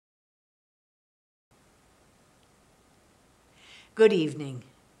Good evening.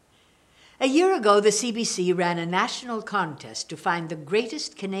 A year ago, the CBC ran a national contest to find the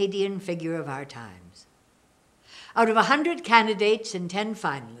greatest Canadian figure of our times. Out of 100 candidates and 10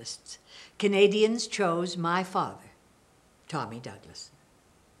 finalists, Canadians chose my father, Tommy Douglas.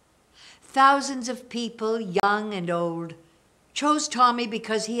 Thousands of people, young and old, chose Tommy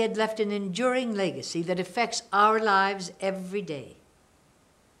because he had left an enduring legacy that affects our lives every day.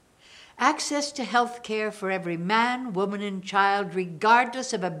 Access to health care for every man, woman, and child,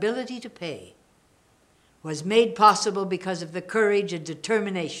 regardless of ability to pay, was made possible because of the courage and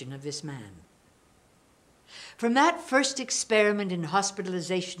determination of this man. From that first experiment in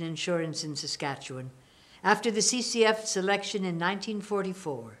hospitalization insurance in Saskatchewan, after the CCF selection in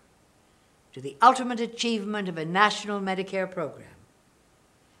 1944, to the ultimate achievement of a national Medicare program,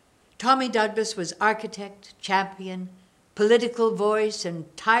 Tommy Douglas was architect, champion, political voice, and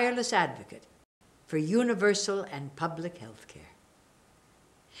tireless advocate for universal and public health care.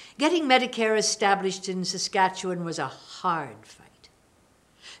 Getting Medicare established in Saskatchewan was a hard fight.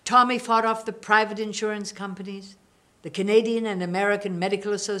 Tommy fought off the private insurance companies, the Canadian and American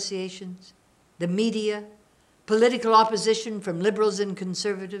medical associations, the media, political opposition from liberals and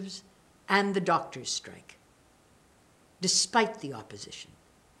conservatives, and the doctors' strike. Despite the opposition,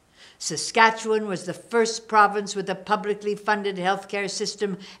 Saskatchewan was the first province with a publicly funded healthcare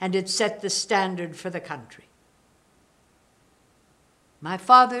system, and it set the standard for the country. My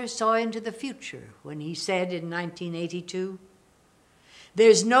father saw into the future when he said in 1982,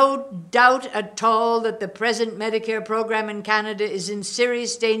 "There's no doubt at all that the present Medicare program in Canada is in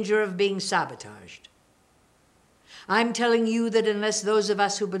serious danger of being sabotaged. I'm telling you that unless those of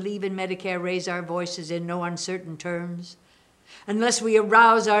us who believe in Medicare raise our voices in no uncertain terms, unless we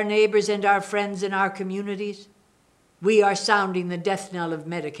arouse our neighbors and our friends in our communities, we are sounding the death knell of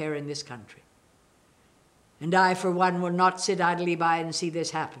Medicare in this country. And I, for one, will not sit idly by and see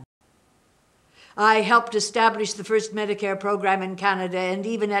this happen. I helped establish the first Medicare program in Canada, and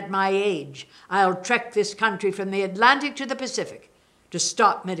even at my age, I'll trek this country from the Atlantic to the Pacific to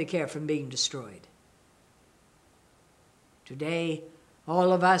stop Medicare from being destroyed." Today,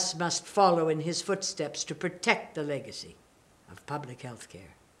 all of us must follow in his footsteps to protect the legacy of public health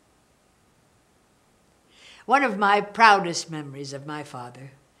care. One of my proudest memories of my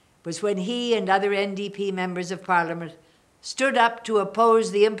father was when he and other NDP members of Parliament stood up to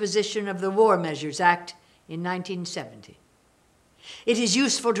oppose the imposition of the War Measures Act in 1970. It is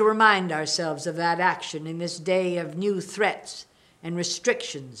useful to remind ourselves of that action in this day of new threats and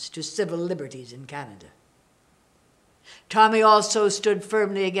restrictions to civil liberties in Canada. Tommy also stood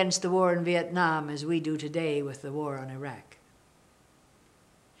firmly against the war in Vietnam, as we do today with the war on Iraq.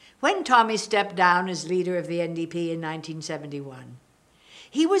 When Tommy stepped down as leader of the NDP in 1971,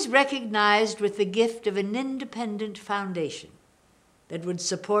 he was recognized with the gift of an independent foundation that would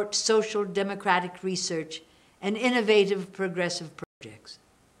support social democratic research and innovative progressive projects.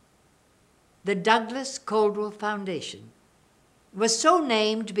 The Douglas Coldwell Foundation was so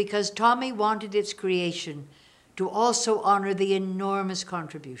named because Tommy wanted its creation to also honor the enormous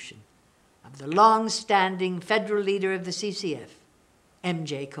contribution of the long-standing federal leader of the CCF,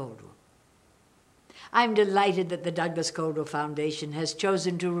 M.J. Coldwell. I'm delighted that the Douglas Coldwell Foundation has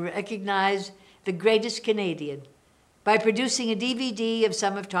chosen to recognize the greatest Canadian by producing a DVD of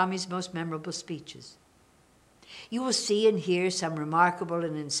some of Tommy's most memorable speeches. You will see and hear some remarkable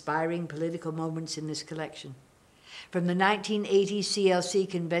and inspiring political moments in this collection, from the 1980 CLC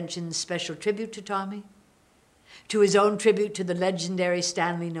Convention's special tribute to Tommy, to his own tribute to the legendary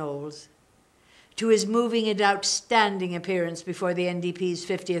Stanley Knowles, to his moving and outstanding appearance before the NDP's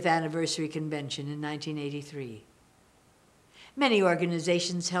 50th anniversary convention in 1983. Many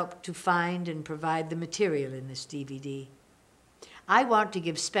organizations helped to find and provide the material in this DVD. I want to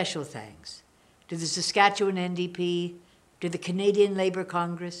give special thanks to the Saskatchewan NDP, to the Canadian Labour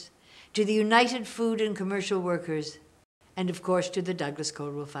Congress, to the United Food and Commercial Workers, and of course to the Douglas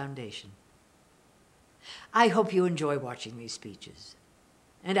Coldwell Foundation. I hope you enjoy watching these speeches,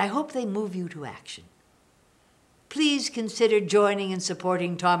 and I hope they move you to action. Please consider joining and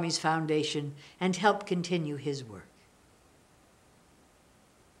supporting Tommy's foundation and help continue his work.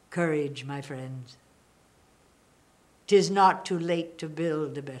 Courage, my friends. 'Tis not too late to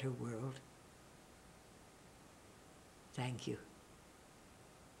build a better world. Thank you,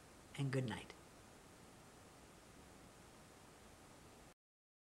 and good night.